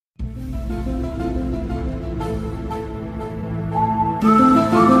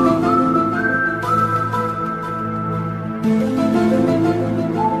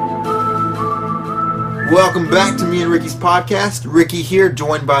Welcome back to me and Ricky's podcast. Ricky here,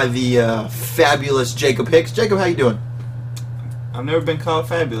 joined by the fabulous Jacob Hicks. Jacob, how you doing? I've never been called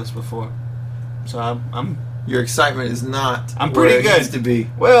fabulous before, so I'm. Your excitement is not. I'm pretty where good. It needs to be.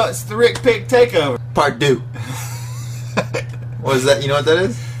 Well, it's the Rick Pick takeover. Part 2. What is that? You know what that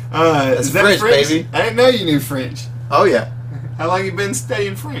is? That's French, baby. I didn't know you knew French. Oh yeah, How long you been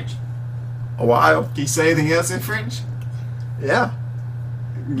studying French? a while. Can you say anything else in French? Yeah.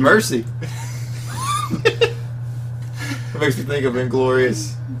 Mercy. It makes me think of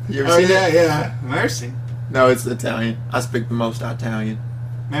Inglorious. You ever Oh seen yeah, it? yeah. Mercy. No, it's Italian. I speak the most Italian.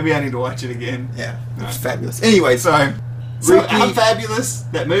 Maybe I need to watch it again. Yeah, it's Alright. fabulous. Anyway, Sorry. So Ricky- I'm fabulous.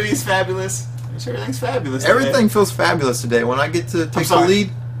 That movie's fabulous. Everything's fabulous. today. everything feels fabulous today. When I get to take the sorry.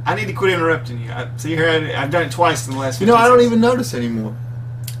 lead, I need to quit interrupting you. See here, I've done it twice in the last. you know, 15 I don't seconds. even notice anymore.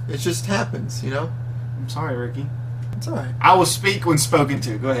 It just happens, you know? I'm sorry, Ricky. It's alright. I will speak when spoken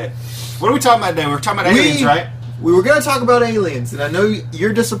to. Go ahead. What are we talking about today? We're talking about aliens, right? We were going to talk about aliens, and I know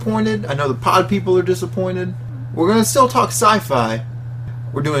you're disappointed. I know the pod people are disappointed. We're going to still talk sci-fi.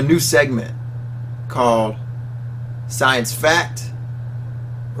 We're doing a new segment called Science Fact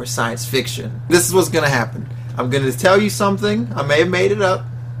or Science Fiction. This is what's going to happen. I'm going to tell you something. I may have made it up.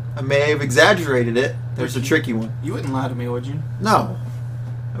 I may have exaggerated it. There's a tricky one. You wouldn't lie to me, would you? No.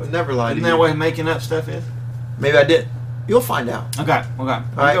 I would never lie Isn't to that you. what making up stuff is? Maybe I did. You'll find out. Okay. All I'll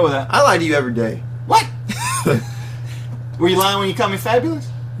right? go with that. I lie to you every day. What? Were you lying when you called me fabulous?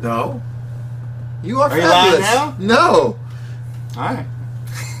 No. You are Are you lying fabulous. now? No. Alright.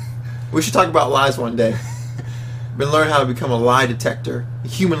 We should talk about lies one day. Been learning how to become a lie detector. A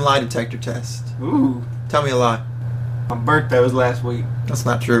human lie detector test. Ooh. Tell me a lie. My birthday was last week. That's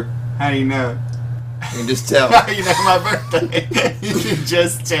not true. How do you know? You can just tell. How do you know my birthday? You can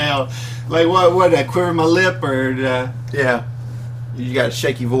just tell. Like what, I quiver my lip or Yeah. You got a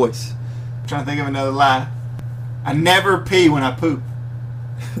shaky voice. I'm trying to think of another lie. I never pee when I poop.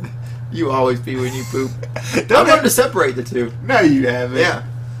 You always pee when you poop. Don't I'm that- learning to separate the two. No, you haven't. Yeah.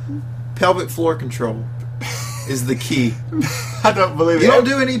 Pelvic floor control is the key. I don't believe You it. don't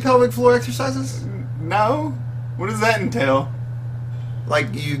do any pelvic floor exercises? No? What does that entail? Like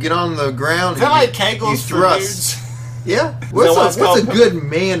you get on the ground Is that and like Kegels you for thrust. dudes? Yeah. that What's what it's a called? good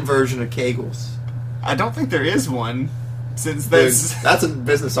man version of Kegels? I don't think there is one. Since Dude, that's that's a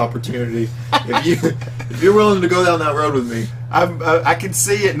business opportunity. If you're willing to go down that road with me, I can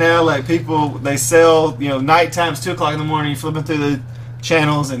see it now. Like people, they sell, night times, 2 o'clock in the morning. You're flipping through the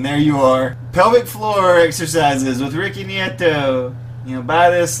channels, and there you are, pelvic floor exercises with Ricky Nieto. Buy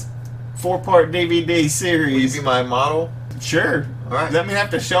this 4-part DVD will you series. be my model? Sure. All right. Does that mean I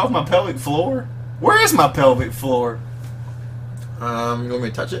have to show off my pelvic floor? Where is my pelvic floor? You want me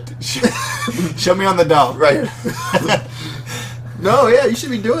to touch it? Show me on the doll. Right here. No, yeah, you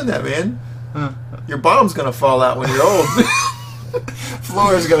should be doing that, man. Huh. Your bottom's gonna fall out when you're old.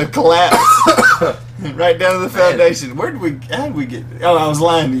 Floor is gonna collapse right down to the foundation. How did we get? Oh, I was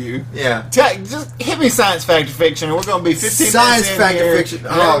lying to you. Yeah. Just hit me science fact or fiction, and we're going to be 15 Science minutes in fact or here, fiction. and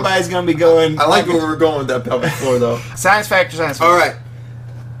Oh. everybody's going to be going. I like where we were going with that pelvic floor, though. Science fact or science fiction. All right.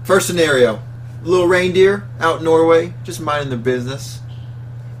 First scenario: little reindeer out in Norway, just minding their business.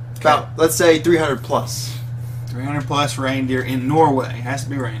 About, let's say, 300 plus. 300 plus reindeer in Norway. Has to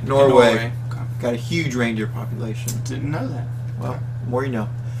be reindeer. Norway. Okay. Got a huge reindeer population. Didn't know that. Well, the more you know.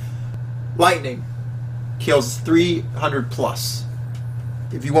 Lightning kills 300 plus.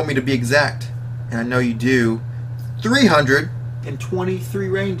 If you want me to be exact, and I know you do, 323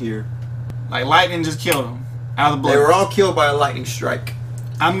 reindeer. Like lightning just killed them out of the blue. They were all killed by a lightning strike.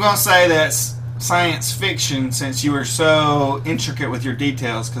 I'm going to say that's science fiction since you were so intricate with your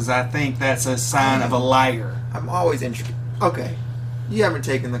details, because I think that's a sign of a liar. I'm always intricate. Okay. You haven't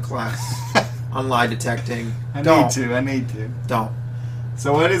taken the class on lie detecting. I Don't. need to. Don't.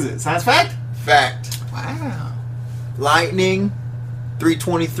 So what is it? Science fact? Fact. Wow. Lightning,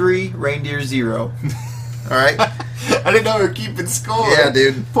 323, reindeer 0. Alright? I didn't know we were keeping score. Yeah,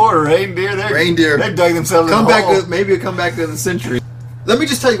 dude. Poor reindeer. Reindeer. They dug themselves Come in a back hole. to, maybe it'll come back to the century. Let me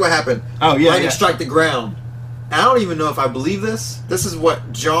just tell you what happened. Oh, yeah, Lightning yeah. strike the ground. I don't even know if I believe this. This is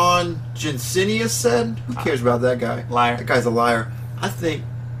what John Jensenius said. Who cares about that guy? Liar. That guy's a liar. I think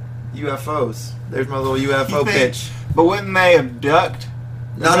UFOs. There's my little UFO You think- pitch. But wouldn't they abduct?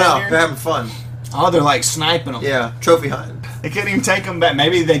 the No, reindeer? they're having fun. Oh, they're like sniping them. Yeah, trophy hunting. They couldn't even take them back.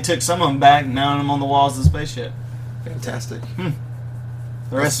 Maybe they took some of them back and mounted them on the walls of the spaceship. Fantastic.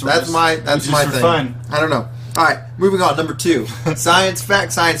 The rest were That's just- my just thing. for fun. I don't know. All right, moving on. Number 2, science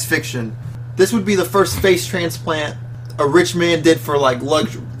fact, science fiction. This would be the first face transplant a rich man did for like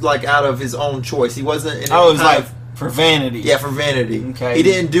out of his own choice. He wasn't. Oh, it was like for vanity. Yeah, for vanity. Okay. He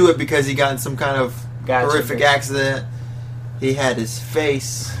didn't do it because he got in some kind of horrific accident. He had his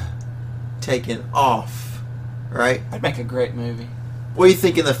face taken off, right? That'd make a great movie. What do you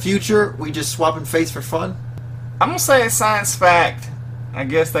think in the future? We just swapping face for fun? I'm going to say it's science fact. I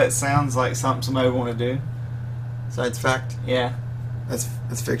guess that sounds like something somebody would want to do. Science fact? Yeah. That's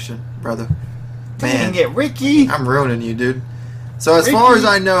fiction, brother. Dang it, Ricky! I'm ruining you, dude. So as Ricky. far as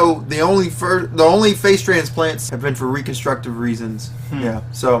I know, the only face transplants have been for reconstructive reasons. Yeah.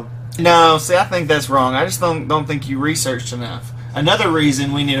 So No, see, I think that's wrong. I just don't think you researched enough. Another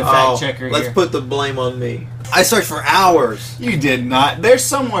reason we need a fact checker here. let's put the blame on me. I searched for hours. You did not. There's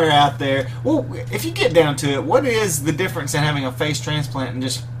somewhere out there. Well, if you get down to it, what is the difference in having a face transplant and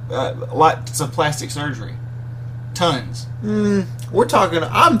just lots of plastic surgery? Tons. We're talking.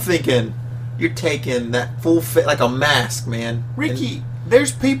 I'm thinking you're taking that full fit like a mask, man. Ricky,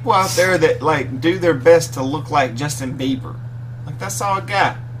 there's people out there that like do their best to look like Justin Bieber. Like that's all I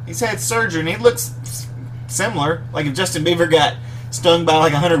got. He's had surgery and he looks similar. Like if Justin Bieber got stung by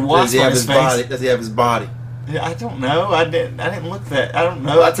like 100 wasps on his face. Body? Does he have his body? I don't know. I didn't look that. I don't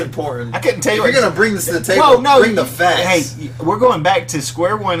know. Well, that's important. I couldn't tell you. If you're gonna bring this to the table, bring the facts. Hey, we're going back to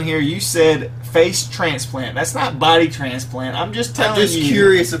square one here. You said face transplant. That's not body transplant. I'm just telling you. I'm just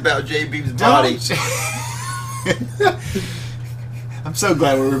curious about J. Beeb's body. I'm so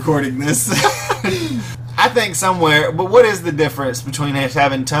glad we're recording this. I think somewhere, but what is the difference between us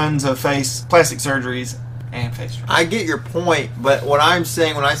having tons of plastic surgeries and face transplant? I get your point, but what I'm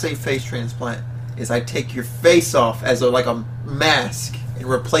saying when I say face transplant is I take your face off as like a mask and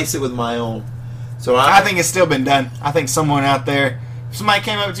replace it with my own. So I think it's still been done. I think someone out there, if somebody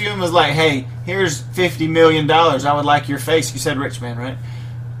came up to you and was like, "Hey, here's $50 million. I would like your face." You said rich man, right?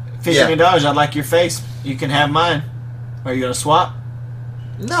 $50 million. I'd like your face. You can have mine. Are you gonna swap?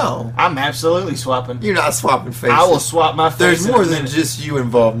 No. I'm absolutely swapping. You're not swapping faces. I will swap my face. There's more than just you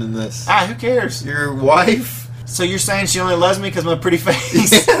involved in this. Who cares? Your wife. So you're saying she only loves me because my pretty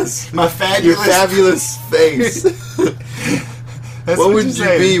face? Yes. My fabulous... Your fabulous face. What would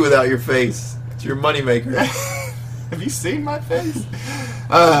you be without your face? It's your moneymaker. Have you seen my face?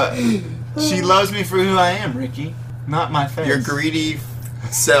 She loves me for who I am, Ricky. Not my face. Your greedy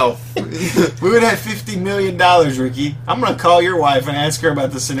self. We would have $50 million, Ricky. I'm going to call your wife and ask her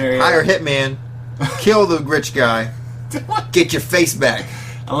about the scenario. Hire a hitman. Kill the rich guy. Get your face back.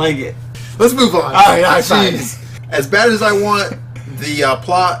 I like it. Let's move on. All right, fine. As bad as I want the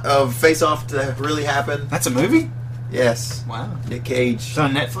plot of Face Off to really happen. That's a movie? Yes. Wow. Nick Cage. It's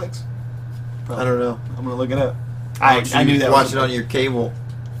on Netflix? Probably. I don't know. I'm going to look it up. I knew that. Watch it on your cable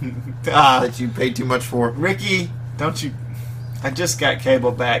that you paid too much for. Ricky, don't you... I just got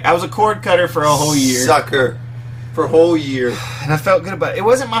cable back. I was a cord cutter for a whole year. Sucker. For a whole year. And I felt good about it. It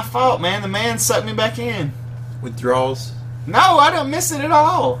wasn't my fault, man. The man sucked me back in. Withdrawals? No, I don't miss it at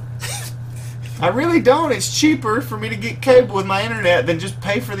all. I really don't. It's cheaper for me to get cable with my internet than just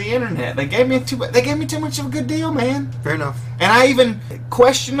pay for the internet. They gave me too much of a good deal, man. Fair enough. And I even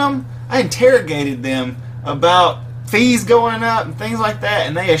questioned them. I interrogated them about fees going up and things like that,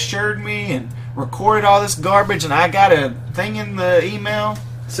 and they assured me and recorded all this garbage, and I got a thing in the email.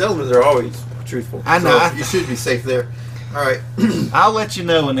 Salesmen are always truthful. I know. So you should be safe there. All right. I'll let you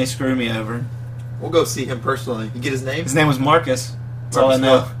know when they screw me over. We'll go see him personally. You get his name? His name was Marcus. That's all I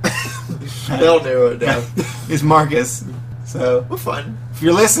know. They'll narrow it down. It's Marcus. So, well, fun. If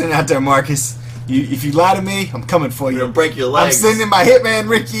you're listening out there, Marcus, if you lie to me, I'm coming for you. You're gonna break your legs. I'm sending my hitman,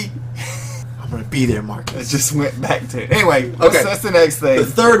 Ricky. I'm gonna be there, Marcus. I just went back to it. Anyway, okay. That's the next thing. The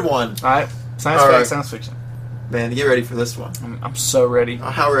third one. All right. Science fiction. Man, get ready for this one. I'm so ready.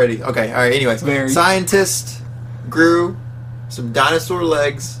 How ready? Okay, all right. Anyways, scientists grew some dinosaur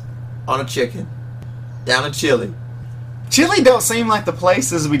legs on a chicken down in Chile. Chile don't seem like the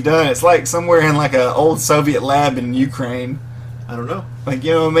places we done. It's like somewhere in like an old Soviet lab in Ukraine. I don't know. Like,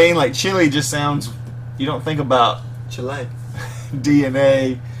 you know what I mean? Like Chile just sounds. You don't think about Chile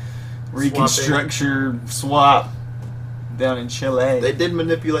DNA reconstructure swap down in Chile. They did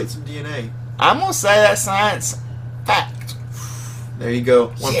manipulate some DNA. I'm gonna say that's science fact. There you go.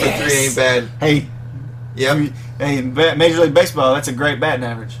 1 for 3 ain't bad. Hey. Yep. Hey, in Major League Baseball, that's a great batting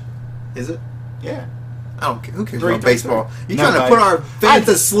average. Is it? Yeah. I don't care. Who cares about baseball? You Nobody. trying to put our fans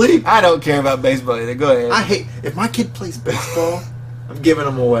to sleep? I don't care about baseball either. Go ahead. I hate if my kid plays baseball. I'm giving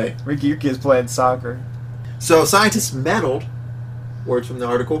them away. Ricky, your kid's playing soccer. So scientists meddled, words from the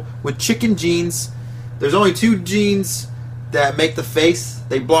article, with chicken genes. There's only 2 genes that make the face.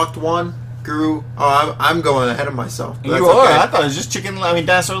 They blocked one. Grew. Oh, I'm going ahead of myself. You are. Okay. I thought it was just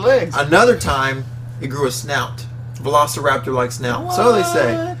dinosaur legs. Another time, it grew a snout, Velociraptor-like snout. What? So they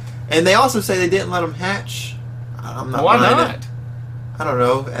say. And they also say they didn't let them hatch. I'm not. Why buying not? it. I don't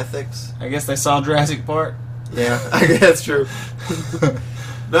know, ethics. I guess they saw Jurassic Park. Yeah, I guess that's true.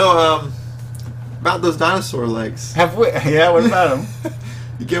 No, about those dinosaur legs. Have we? Yeah, what about them?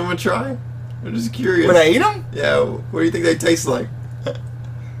 You give them a try? I'm just curious. Would I eat them? Yeah, what do you think they taste like?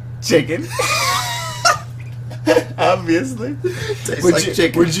 Chicken. Obviously. Tastes like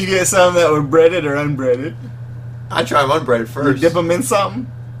chicken. Would you get some that were breaded or unbreaded? I try them unbreaded You first. dip them in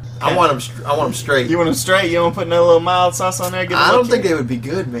something? I want them straight. You want them straight? You don't put no little mild sauce on there? I don't think they would be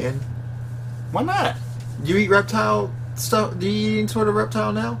good, man. Why not? You eat reptile stuff? Do you eat any sort of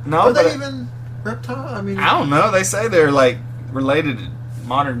reptile now? No, Are but they even reptile? I mean, I don't know. They say they're like related to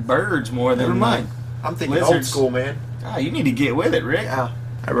modern birds more than never mind. like. I'm thinking old lizards. school, man. Ah, you need to get with it, Rick. Yeah,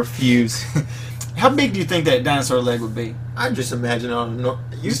 I refuse. How big do you think that dinosaur leg would be? I just imagine on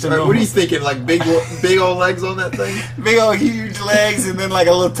Just a what are normal- you thinking? Like big old legs on that thing? Big old huge legs and then like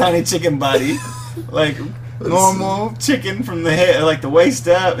a little tiny chicken body. Like normal chicken from the head, like the waist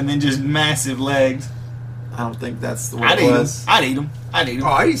up, and then just massive legs. I don't think that's the way I'd it eat them. was. I'd eat them. I'd eat them.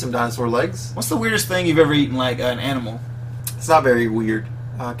 Oh, I'd eat some dinosaur legs. What's the weirdest thing you've ever eaten, like an animal? It's not very weird.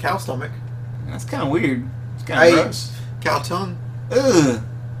 Cow stomach. That's kind of weird. It's kind I of ate gross. cow tongue. Ugh.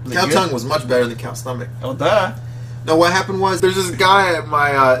 Cow tongue was much better than cow stomach. Oh, duh. No, what happened was there's this guy at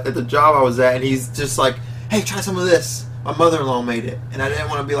my at the job I was at, and he's just like, "Hey, try some of this." My mother-in-law made it, and I didn't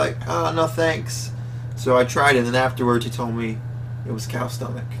want to be like, "Oh, no, thanks." So I tried it, and then afterwards he told me it was cow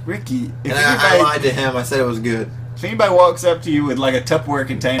stomach, Ricky, and I lied to him. I said it was good. if anybody walks up to you with like a Tupperware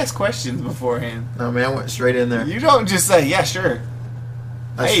container, ask questions beforehand. No, man, I went straight in there. You don't just say, yeah, sure.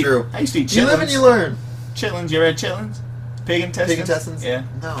 That's Hey, true. I used to eat chitlins. You live and you learn. Chitlins, you ever had chitlins? Pig intestines? Pig intestines? Yeah.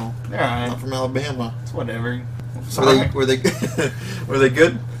 No, They're alright. not from Alabama. It's whatever. Were they were they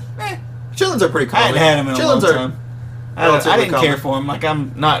good? Eh, Chitlins are pretty I common. hadn't had them in a Chitlins long are time. I relatively didn't care common. for them. Like,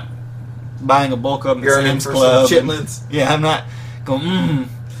 I'm not buying a bulk of them at yearning Sam's for Club. some chitlins. Yeah, I'm not going,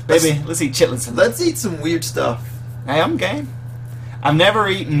 baby, let's eat chitlins tonight. Let's eat some weird stuff. Hey, I'm game. I've never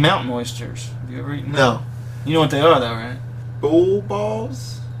eaten mountain oysters. Have you ever eaten them? No. You know what they are, though, right? Bull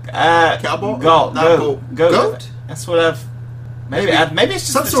balls? Cowball? Not bull. Goat. Goat? That's what I've... Maybe it's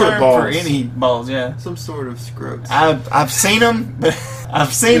just some the sort of term balls. for any balls, yeah. Some sort of scrotes. I've seen them, but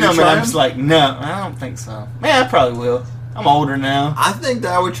I've seen Did you them, and try I'm them? just like, no, I don't think so. Man, I probably will. I'm older now. I think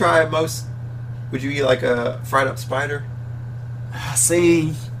that I would try most. Would you eat like a fried up spider?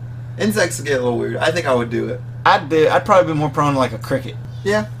 See, Insects get a little weird. I think I would do it. I'd probably be more prone to like a cricket.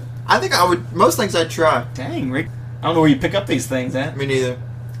 Yeah. I think I would. Most things I'd try. Dang, Rick. I don't know where you pick up these things at. Me neither.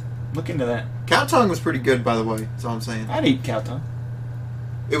 Look into that. Cow tongue was pretty good, by the way. That's all I'm saying. I'd eat cow tongue.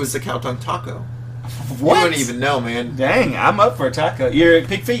 It was the cow tongue taco. What? You wouldn't even know, man. Dang, I'm up for a taco. You're at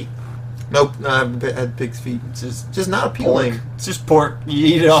Pig Feet. Nope. No, I haven't had pig's feet. It's just Just not pork. appealing. It's just pork. You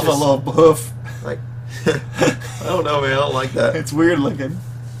eat it off a Just- little hoof. Like, I don't know, man. I don't like that. It's weird looking.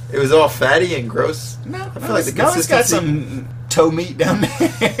 It was all fatty and gross. No, I feel like the it's got consistency. some toe meat down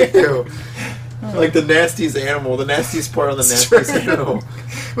there. Ew. Like the nastiest animal. The nastiest part on the It's nastiest true. animal.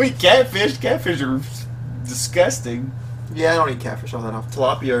 Wait, catfish? Catfish are disgusting. Yeah, I don't eat catfish all that often.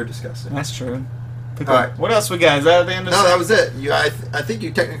 Tilapia are disgusting. That's true. All right. What else we got? Is that at the end of No, the that was it. I think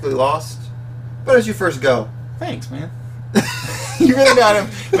you technically lost, but as you first go. Thanks, man. You really know how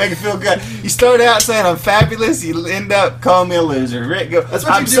to make it feel good. You start out saying I'm fabulous, you end up calling me a loser. Rick, go. That's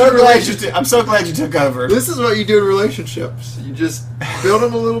what I'm you do so in glad you. relationships. I'm so glad you took over. This is what you do in relationships. You just build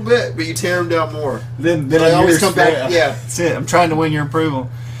them a little bit, but you tear them down more. Then They I'm always yours come back. forever. Yeah. That's it. I'm trying to win your approval.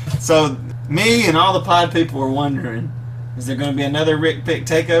 So me and all the pod people were wondering: is there going to be another Rick Pick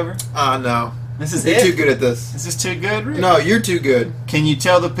takeover? No. This is You're it. too good at this. Is this too good, Rick? No, you're too good. Can you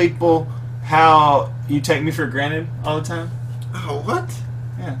tell the people how you take me for granted all the time? Oh, what?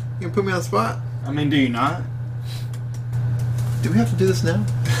 Yeah. You can put me on the spot? I mean, do you not? Do we have to do this now?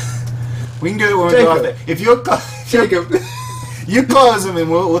 We can do it when we go out Jacob. there. If you'll Jacob, you close them and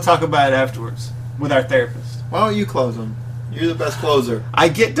we'll talk about it afterwards with our therapist. why don't you close them? You're the best closer. I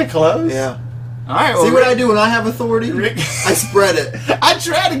get to close? Yeah. All right. See what I do when I have authority? Rick- I spread it. I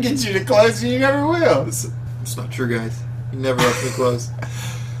try to get you to close and you never will. It's not true, guys. He never lets me close.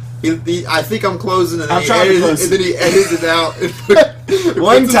 I think I'm closing, and then, I'm trying to close. and then he edits it out. And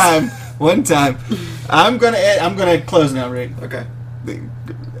One time. I'm gonna close now, Rick. Okay.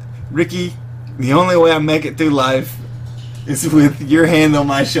 Ricky, the only way I make it through life is with your hand on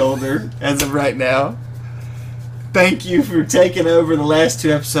my shoulder as of right now. Thank you for taking over the last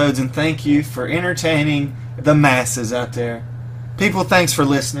 2 episodes, and thank you for entertaining the masses out there. People, thanks for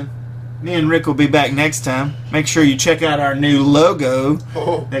listening. Me and Rick will be back next time. Make sure you check out our new logo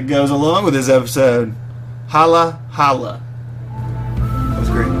Oh, that goes along with this episode. Holla, holla. that was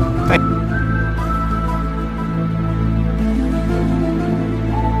great. Thank